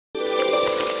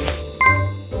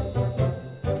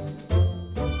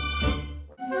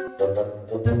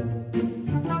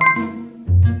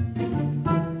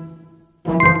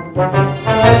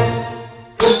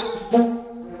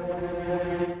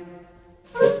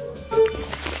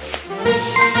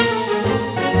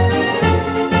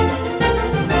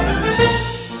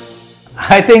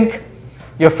I think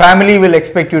your family will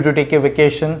expect you to take a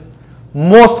vacation.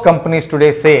 Most companies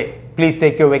today say, please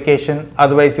take your vacation,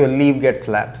 otherwise your leave gets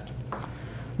lapsed.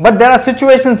 But there are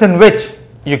situations in which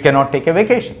you cannot take a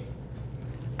vacation.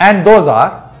 And those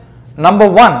are, number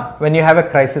one, when you have a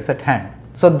crisis at hand.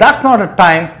 So that's not a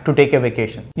time to take a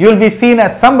vacation. You'll be seen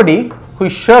as somebody who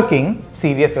is shirking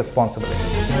serious responsibility.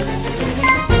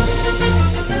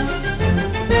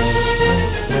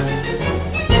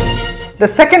 The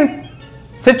second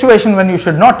situation when you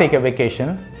should not take a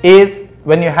vacation is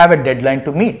when you have a deadline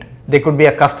to meet. There could be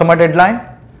a customer deadline,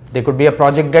 there could be a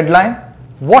project deadline,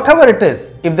 whatever it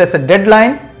is. If there's a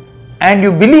deadline and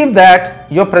you believe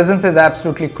that your presence is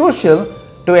absolutely crucial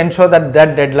to ensure that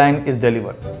that deadline is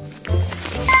delivered.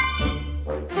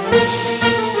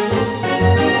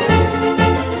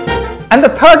 And the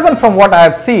third one, from what I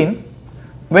have seen,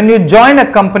 when you join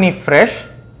a company fresh,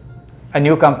 a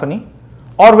new company,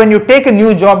 or when you take a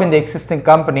new job in the existing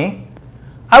company,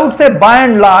 I would say by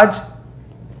and large,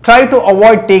 try to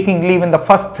avoid taking leave in the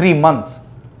first 3 months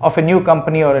of a new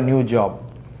company or a new job.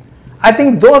 I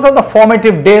think those are the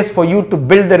formative days for you to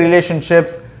build the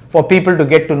relationships, for people to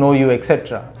get to know you,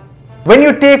 etc. When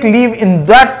you take leave in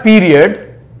that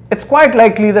period, it's quite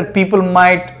likely that people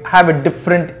might have a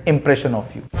different impression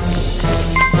of you.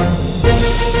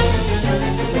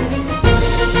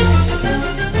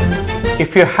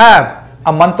 If you have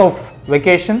a month of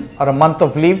vacation or a month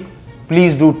of leave,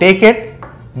 please do take it,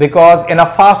 because in a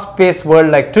fast-paced world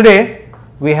like today,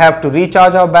 we have to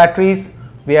recharge our batteries,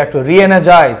 we have to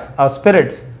re-energize our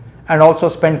spirits, and also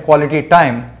spend quality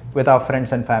time with our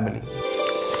friends and family.